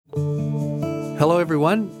Hello,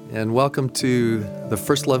 everyone, and welcome to the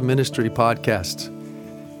First Love Ministry podcast.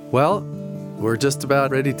 Well, we're just about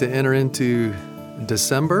ready to enter into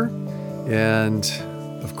December, and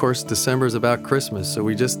of course, December is about Christmas. So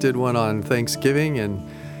we just did one on Thanksgiving, and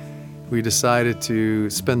we decided to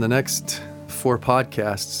spend the next 4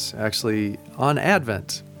 podcasts actually on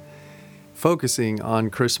Advent, focusing on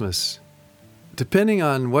Christmas. Depending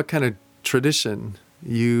on what kind of tradition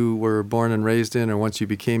you were born and raised in, or once you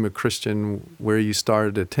became a Christian, where you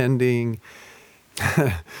started attending,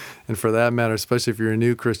 and for that matter, especially if you're a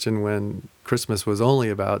new Christian, when Christmas was only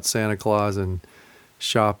about Santa Claus and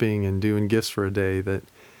shopping and doing gifts for a day, that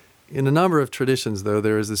in a number of traditions, though,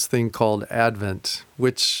 there is this thing called Advent,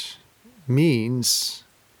 which means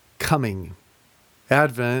coming.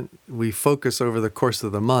 Advent, we focus over the course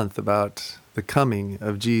of the month about the coming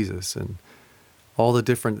of Jesus and all the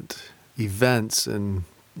different events and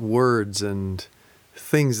words and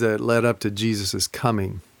things that led up to Jesus'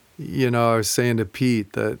 coming. You know, I was saying to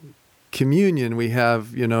Pete that communion we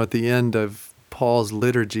have, at the end of Paul's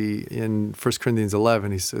liturgy in 1 Corinthians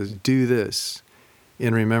 11, he says, "Do this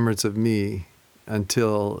in remembrance of me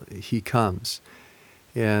until he comes."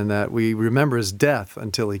 And that we remember his death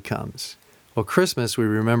until he comes. Well, Christmas, we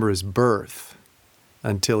remember his birth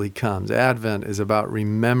until he comes. Advent is about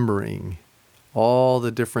remembering all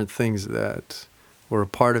the different things that were a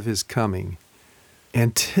part of his coming,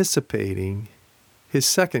 anticipating his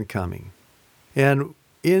second coming. And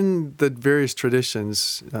in the various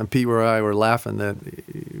traditions, Pete and I were laughing that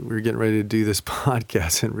we were getting ready to do this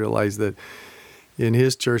podcast and realized that in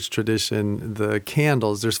his church tradition, the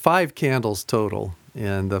candles, there's 5 candles total,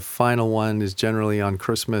 and the final one is generally on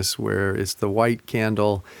Christmas, where it's the white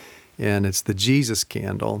candle and it's the Jesus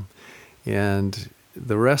candle. And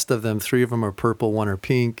the rest of them, 3 of them are purple, 1 are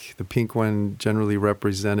pink. The pink one generally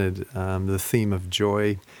represented the theme of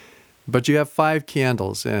joy. But you have 5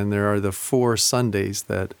 candles, and there are the 4 Sundays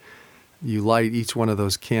that you light each one of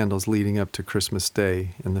those candles leading up to Christmas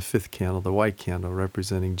Day, and the 5th candle, the white candle,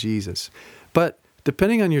 representing Jesus. But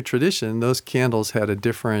depending on your tradition, those candles had a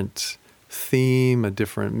different theme, a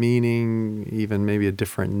different meaning, even maybe a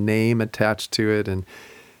different name attached to it. And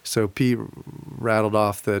so Pete rattled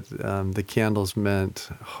off that the candles meant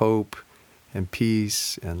hope and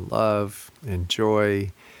peace and love and joy.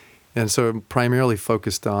 And so it primarily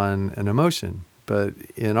focused on an emotion. But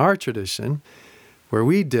in our tradition, where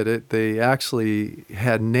we did it, they actually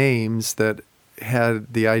had names that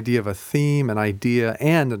had the idea of a theme, an idea,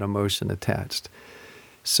 and an emotion attached.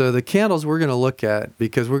 So the candles we're going to look at,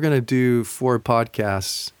 because we're going to do 4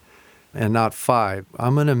 podcasts and not 5,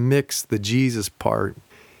 I'm going to mix the Jesus part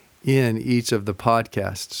in each of the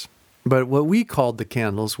podcasts. But what we called the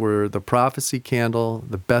candles were the prophecy candle,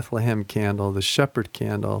 the Bethlehem candle, the shepherd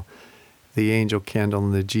candle, the angel candle,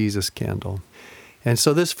 and the Jesus candle. And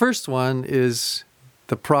so this first one is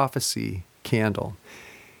the prophecy candle.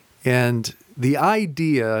 And the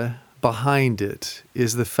idea behind it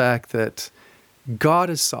is the fact that God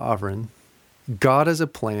is sovereign, God has a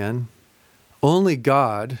plan, only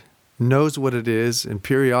God knows what it is, and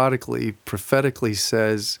periodically, prophetically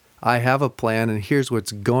says, I have a plan, and here's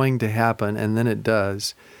what's going to happen, and then it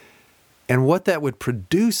does. And what that would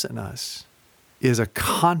produce in us is a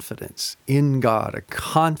confidence in God, a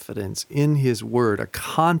confidence in His Word, a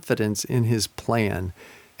confidence in His plan,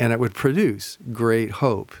 and it would produce great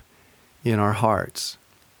hope in our hearts.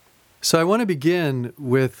 So I want to begin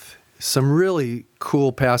with some really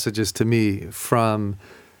cool passages to me from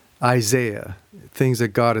Isaiah, things that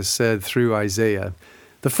God has said through Isaiah.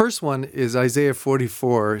 The first one is Isaiah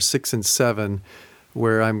 44, 6 and 7,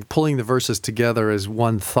 where I'm pulling the verses together as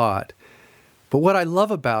one thought. But what I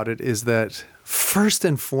love about it is that first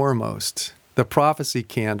and foremost, the prophecy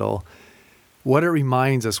candle, what it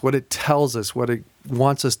reminds us, what it tells us, what it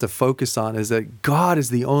wants us to focus on is that God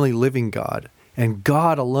is the only living God, and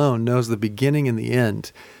God alone knows the beginning and the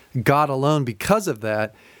end. God alone, because of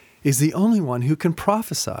that, is the only one who can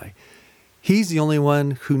prophesy. He's the only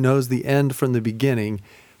one who knows the end from the beginning,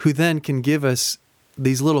 who then can give us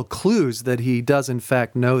these little clues that he does in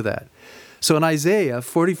fact know that. So in Isaiah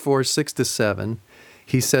 44, 6 to 7,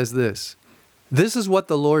 he says this, "This is what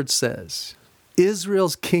the Lord says,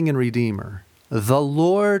 Israel's King and Redeemer, the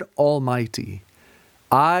Lord Almighty.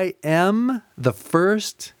 I am the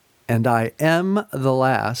first and I am the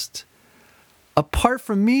last. Apart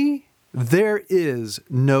from me, there is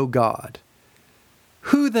no God.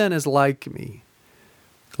 Who then is like me?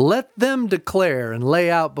 Let them declare and lay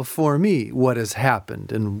out before me what has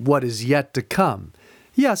happened and what is yet to come.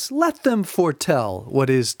 Yes, let them foretell what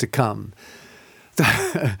is to come."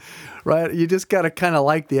 Right? You just got to kind of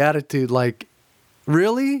like the attitude, like,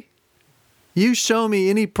 really? You show me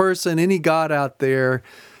any person, any God out there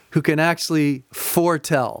who can actually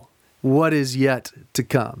foretell what is yet to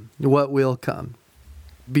come, what will come.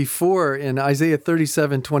 Before, in Isaiah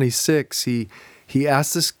 37:26, he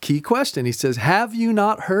asks this key question. He says, have you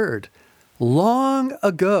not heard? Long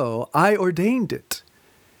ago I ordained it.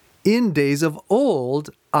 In days of old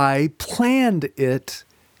I planned it,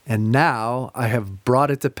 and now I have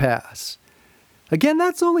brought it to pass. Again,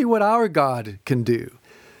 that's only what our God can do.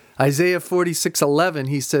 Isaiah 46:11,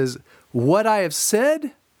 he says, what I have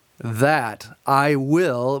said, that I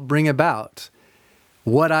will bring about.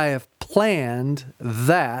 What I have planned,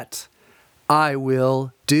 that I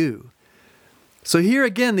will do. So here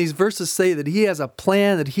again, these verses say that he has a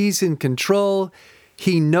plan, that he's in control,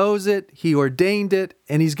 he knows it, he ordained it,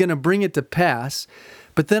 and he's going to bring it to pass.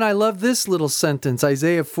 But then I love this little sentence,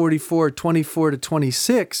 Isaiah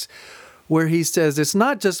 44:24-26, where he says, it's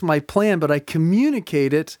not just my plan, but I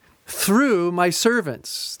communicate it through my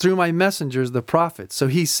servants, through my messengers, the prophets. So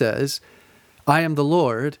he says, I am the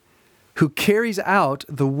Lord who carries out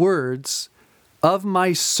the words of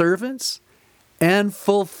my servants and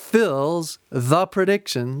fulfills the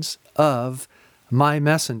predictions of my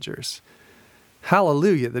messengers.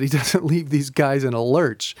 Hallelujah, that he doesn't leave these guys in a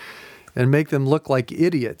lurch and make them look like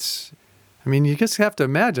idiots. I mean, you just have to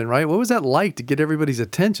imagine, right? What was that like to get everybody's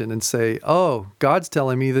attention and say, oh, God's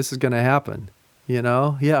telling me this is going to happen? You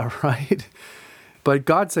know? Yeah, right? But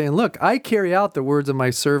God's saying, look, I carry out the words of my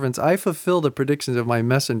servants. I fulfill the predictions of my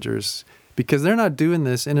messengers, because they're not doing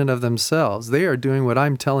this in and of themselves. They are doing what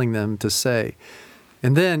I'm telling them to say.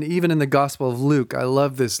 And then even in the Gospel of Luke, I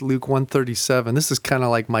love this, Luke 1:37. This is kind of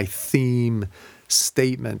like my theme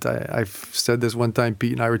statement. I've said this one time,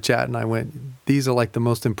 Pete and I were chatting. I went, these are like the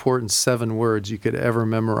most important 7 words you could ever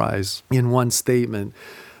memorize in one statement.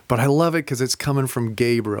 But I love it because it's coming from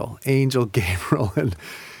Gabriel, Angel Gabriel. And,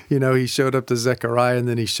 you know, he showed up to Zechariah and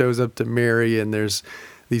then he shows up to Mary. And there's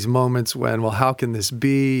these moments when, well, how can this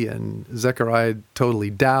be? And Zechariah totally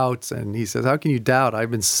doubts. And he says, how can you doubt?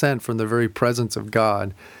 I've been sent from the very presence of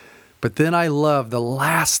God. But then I love the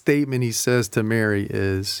last statement he says to Mary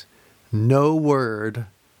is, no word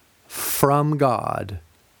from God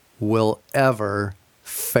will ever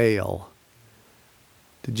fail.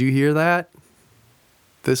 Did you hear that?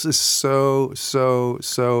 This is so, so,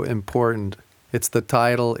 so important. It's the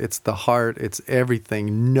title, it's the heart, it's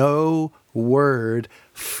everything. No word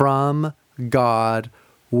from God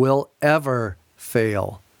will ever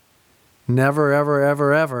fail. Never, ever,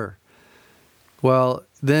 ever, ever. Well,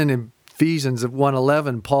 then in Ephesians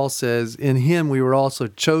 1:11, Paul says, in him we were also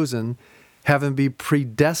chosen, having been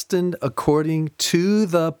predestined according to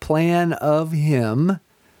the plan of him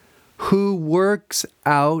who works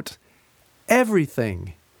out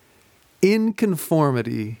everything in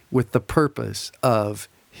conformity with the purpose of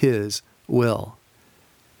his will.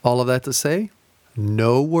 All of that to say,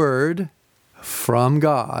 no word from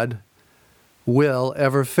God will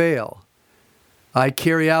ever fail. I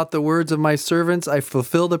carry out the words of my servants. I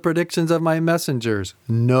fulfill the predictions of my messengers.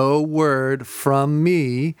 No word from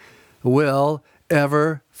me will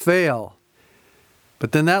ever fail.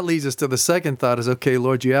 But then that leads us to the second thought is, okay,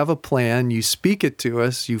 Lord, you have a plan. You speak it to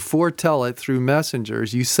us. You foretell it through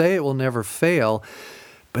messengers. You say it will never fail.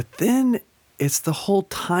 But then it's the whole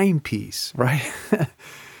time piece, right?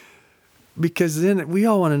 Because then we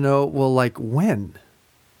all want to know, well, like when?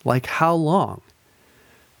 Like how long?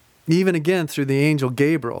 Even again through the angel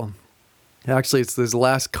Gabriel. Actually, it's this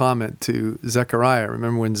last comment to Zechariah.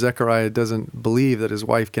 Remember when Zechariah doesn't believe that his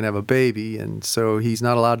wife can have a baby, and so he's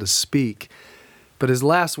not allowed to speak. But his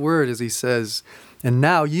last word is he says, and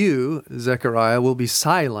now you, Zechariah, will be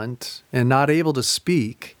silent and not able to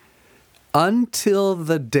speak until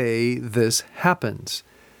the day this happens.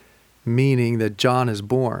 Meaning that John is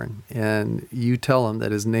born, and you tell him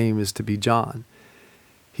that his name is to be John.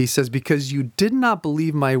 He says, because you did not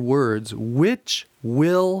believe my words, which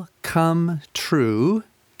will come true.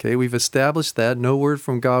 Okay, we've established that. No word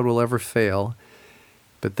from God will ever fail.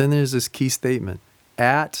 But then there's this key statement,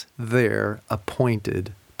 at their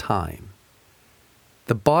appointed time.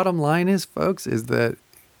 The bottom line is, folks, is that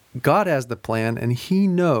God has the plan, and he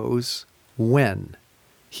knows when.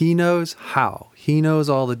 He knows how. He knows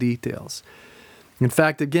all the details. In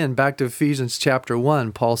fact, again, back to Ephesians chapter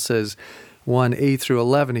 1, Paul says,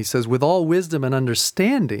 1:8-11, he says, with all wisdom and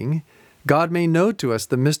understanding, God made known to us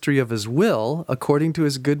the mystery of his will, according to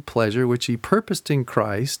his good pleasure, which he purposed in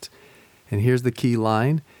Christ, and here's the key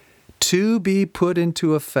line, to be put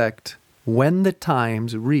into effect when the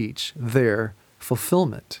times reach their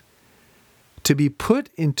fulfillment. To be put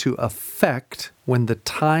into effect when the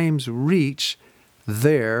times reach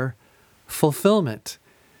their fulfillment.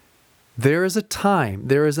 There is a time,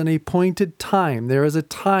 there is an appointed time, there is a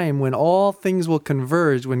time when all things will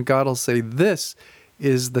converge, when God will say, this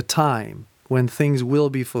is the time when things will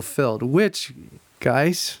be fulfilled, which,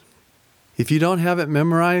 guys, if you don't have it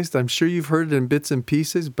memorized, I'm sure you've heard it in bits and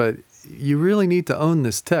pieces, but you really need to own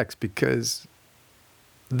this text, because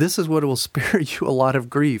this is what will spare you a lot of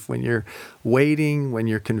grief when you're waiting, when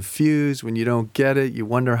you're confused, when you don't get it, you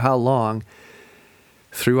wonder how long.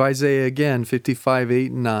 Through Isaiah again, 55,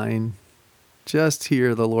 8, and 9, just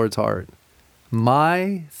hear the Lord's heart.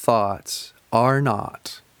 My thoughts are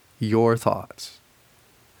not your thoughts,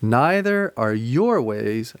 neither are your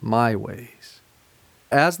ways my ways.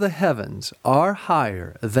 As the heavens are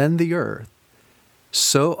higher than the earth,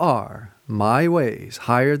 so are my ways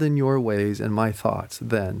higher than your ways, and my thoughts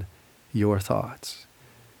than your thoughts.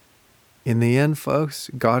 In the end, folks,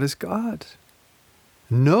 God is God.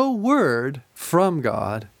 No word from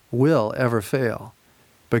God will ever fail.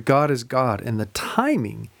 But God is God, and the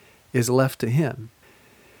timing is left to Him.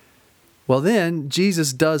 Well, then,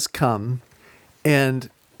 Jesus does come, and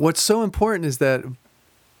what's so important is that,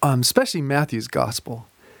 especially Matthew's gospel,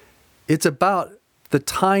 it's about the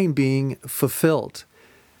time being fulfilled.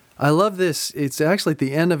 I love this. It's actually at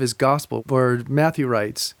the end of his gospel where Matthew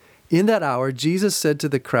writes, in that hour, Jesus said to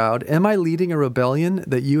the crowd, am I leading a rebellion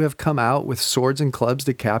that you have come out with swords and clubs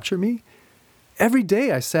to capture me? Every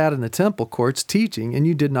day I sat in the temple courts teaching, and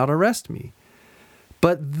you did not arrest me.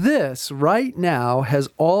 But this right now has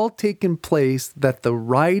all taken place that the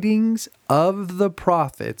writings of the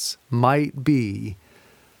prophets might be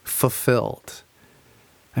fulfilled.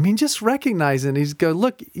 I mean, just recognize it. And he's go,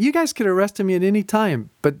 look, you guys could arrest me at any time,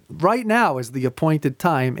 but right now is the appointed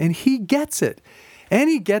time, and he gets it. And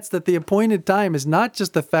he gets that the appointed time is not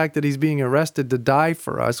just the fact that he's being arrested to die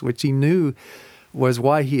for us, which he knew was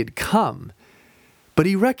why he had come, but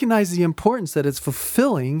he recognized the importance that it's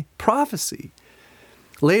fulfilling prophecy.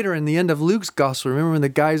 Later in the end of Luke's gospel, remember when the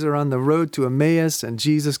guys are on the road to Emmaus and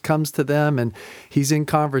Jesus comes to them and he's in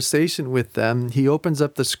conversation with them. He opens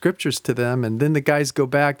up the scriptures to them, and then the guys go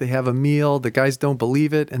back, they have a meal, the guys don't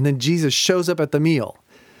believe it, and then Jesus shows up at the meal.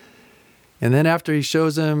 And then after he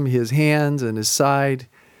shows them his hands and his side,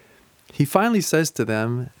 he finally says to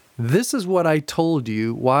them, this is what I told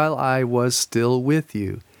you while I was still with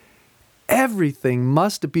you. Everything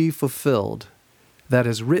must be fulfilled that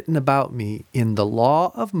is written about me in the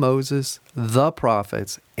law of Moses, the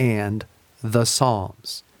prophets, and the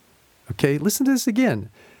Psalms. Okay, listen to this again.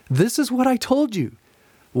 This is what I told you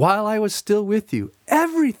while I was still with you.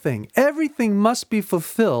 Everything must be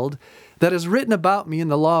fulfilled that is written about me in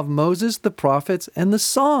the law of Moses, the prophets, and the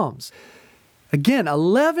Psalms. Again,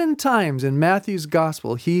 11 times in Matthew's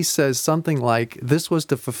gospel, he says something like, this was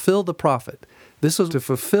to fulfill the prophet. This was to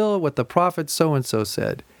fulfill what the prophet so-and-so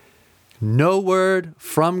said. No word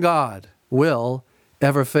from God will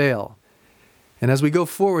ever fail. And as we go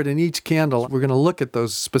forward in each candle, we're going to look at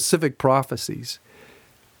those specific prophecies.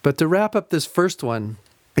 But to wrap up this first one,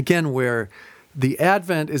 again, where the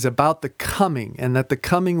Advent is about the coming, and that the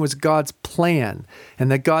coming was God's plan, and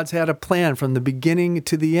that God's had a plan from the beginning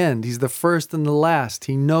to the end. He's the first and the last.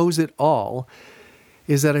 He knows it all.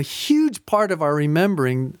 Is that a huge part of our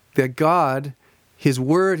remembering that God, His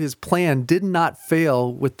word, His plan did not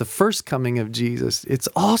fail with the first coming of Jesus. It's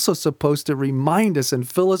also supposed to remind us and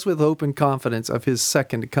fill us with hope and confidence of His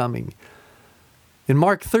second coming. In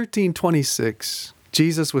Mark 13:26,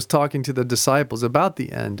 Jesus was talking to the disciples about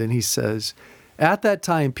the end, and He says, at that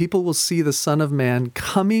time, people will see the Son of Man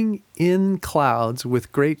coming in clouds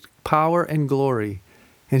with great power and glory.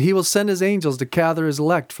 And He will send His angels to gather His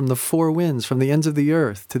elect from the four winds, from the ends of the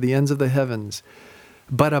earth to the ends of the heavens.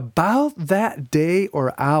 But about that day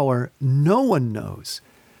or hour, no one knows,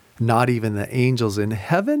 not even the angels in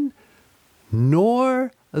heaven,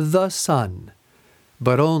 nor the Son,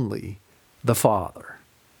 but only the Father.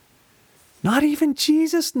 Not even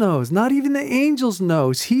Jesus knows. Not even the angels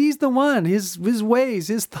knows. He's the one, his ways,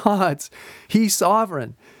 His thoughts. He's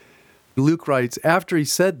sovereign. Luke writes, after He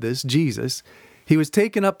said this, Jesus, He was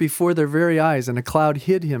taken up before their very eyes, and a cloud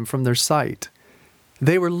hid Him from their sight.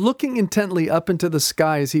 They were looking intently up into the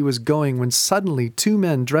sky as He was going, when suddenly 2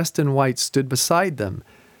 men dressed in white stood beside them.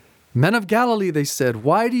 Men of Galilee, they said,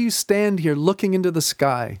 why do you stand here looking into the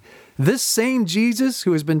sky? This same Jesus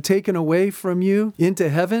who has been taken away from you into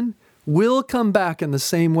heaven will come back in the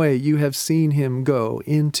same way you have seen Him go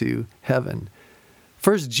into heaven.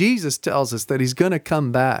 First, Jesus tells us that He's going to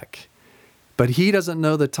come back, but He doesn't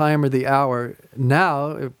know the time or the hour. Now,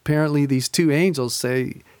 apparently these 2 angels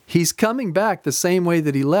say He's coming back the same way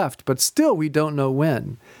that He left, but still we don't know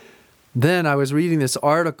when. Then I was reading this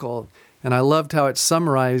article, And I loved how it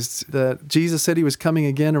summarized that Jesus said he was coming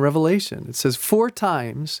again in Revelation. It says 4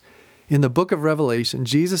 times in the book of Revelation,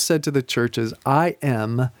 Jesus said to the churches, I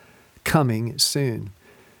am coming soon.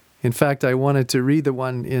 In fact, I wanted to read the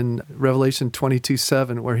one in Revelation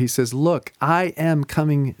 22:7 where he says, look, I am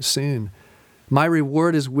coming soon. My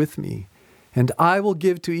reward is with me, and I will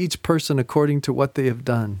give to each person according to what they have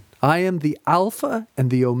done. I am the Alpha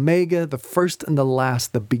and the Omega, the first and the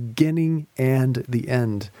last, the beginning and the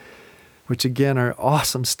end. Which again are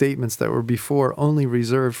awesome statements that were before only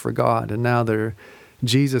reserved for God. And now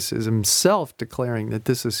Jesus is himself declaring that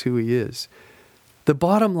this is who he is. The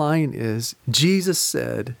bottom line is Jesus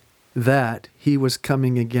said that he was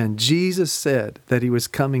coming again. Jesus said that he was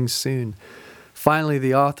coming soon. Finally,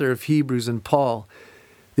 the author of Hebrews and Paul,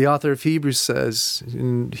 the author of Hebrews says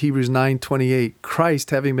in Hebrews 9:28,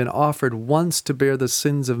 Christ, having been offered once to bear the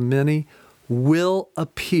sins of many, will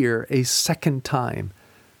appear a second time,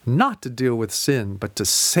 not to deal with sin, but to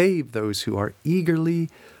save those who are eagerly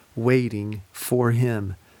waiting for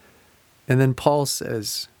him. And then Paul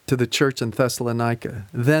says to the church in Thessalonica,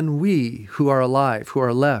 then we who are alive, who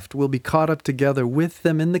are left, will be caught up together with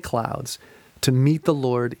them in the clouds to meet the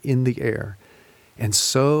Lord in the air. And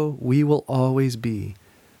so we will always be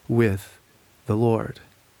with the Lord.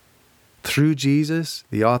 Through Jesus,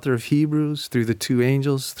 the author of Hebrews, through the 2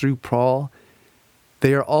 angels, through Paul,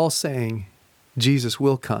 they are all saying, Jesus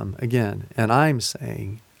will come again. And I'm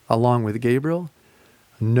saying, along with Gabriel,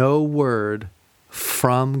 no word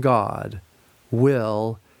from God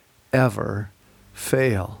will ever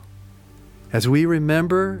fail. As we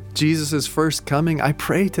remember Jesus' first coming, I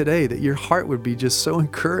pray today that your heart would be just so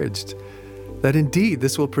encouraged that indeed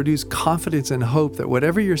this will produce confidence and hope that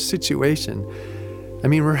whatever your situation,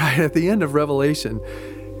 we're right at the end of Revelation.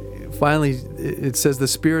 Finally, it says the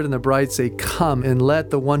Spirit and the bride say, come, and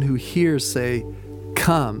let the one who hears say,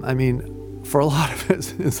 come. For a lot of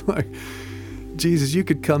us, it's like, Jesus, you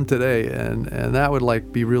could come today, and that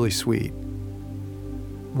would be really sweet.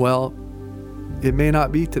 Well, it may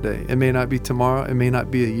not be today. It may not be tomorrow. It may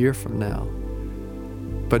not be a year from now.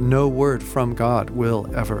 But no word from God will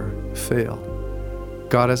ever fail.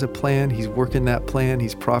 God has a plan. He's working that plan.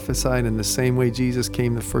 He's prophesied in the same way Jesus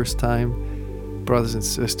came the first time. Brothers and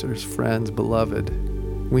sisters, friends, beloved,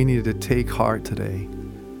 we need to take heart today.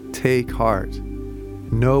 Take heart.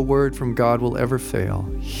 No word from God will ever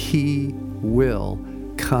fail. He will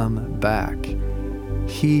come back.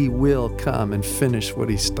 He will come and finish what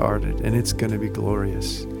he started, and it's going to be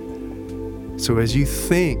glorious. So as you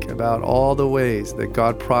think about all the ways that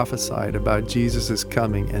God prophesied about Jesus'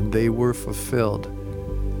 coming and they were fulfilled,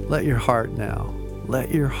 let your heart now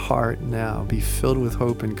be filled with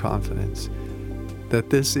hope and confidence that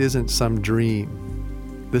this isn't some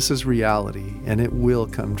dream. This is reality, and it will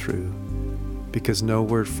come true because no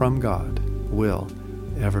word from God will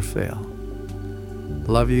ever fail.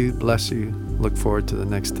 Love you, bless you, look forward to the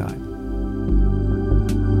next time.